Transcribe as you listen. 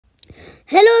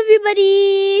Hello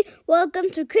everybody, welcome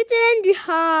to Kritin and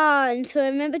Rihaan. So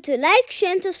remember to like,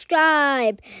 share and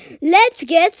subscribe. Let's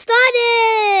get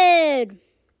started.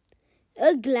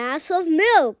 A glass of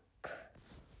milk.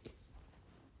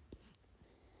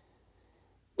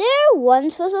 There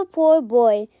once was a poor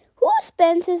boy who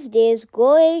spent his days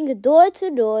going door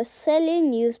to door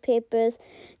selling newspapers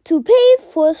to pay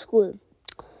for school.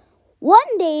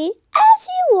 One day, as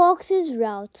he walked his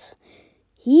route,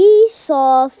 he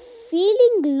saw,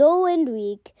 feeling low and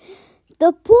weak,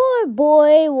 the poor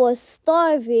boy was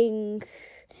starving.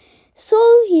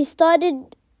 So he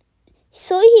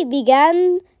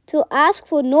began to ask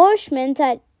for nourishment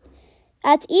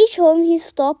at each home he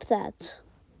stopped at.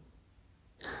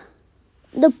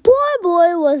 The poor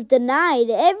boy was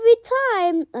denied every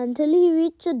time until he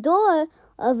reached the door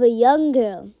of a young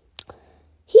girl.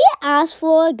 He asked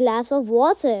for a glass of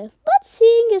water, but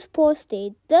seeing his poor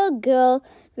state, the girl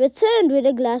returned with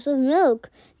a glass of milk.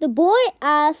 The boy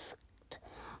asked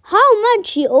how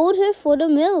much he owed her for the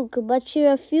milk, but she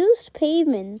refused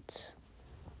payment.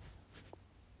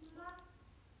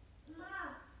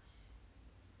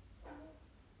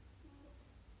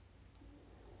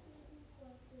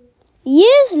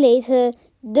 Years later,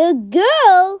 the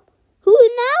girl, who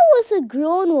now was a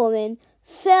grown woman,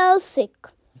 fell sick.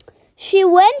 She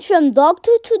went from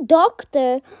doctor to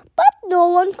doctor, but no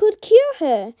one could cure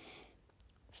her.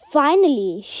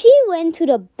 Finally, she went to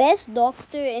the best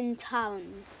doctor in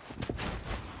town.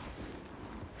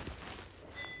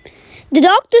 The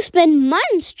doctor spent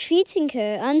months treating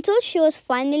her until she was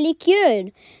finally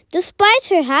cured. Despite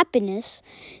her happiness,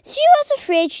 she was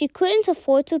afraid she couldn't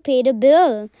afford to pay the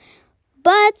bill.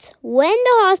 But when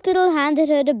the hospital handed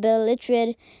her the bill, it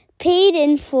read, "Paid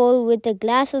in full with a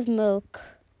glass of milk."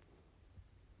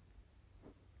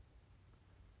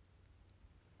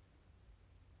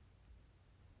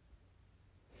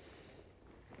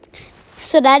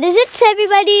 So that is it,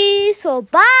 everybody. So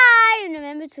bye, and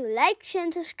remember to like, share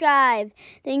and subscribe.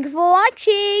 Thank you for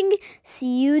watching.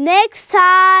 See you next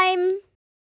time.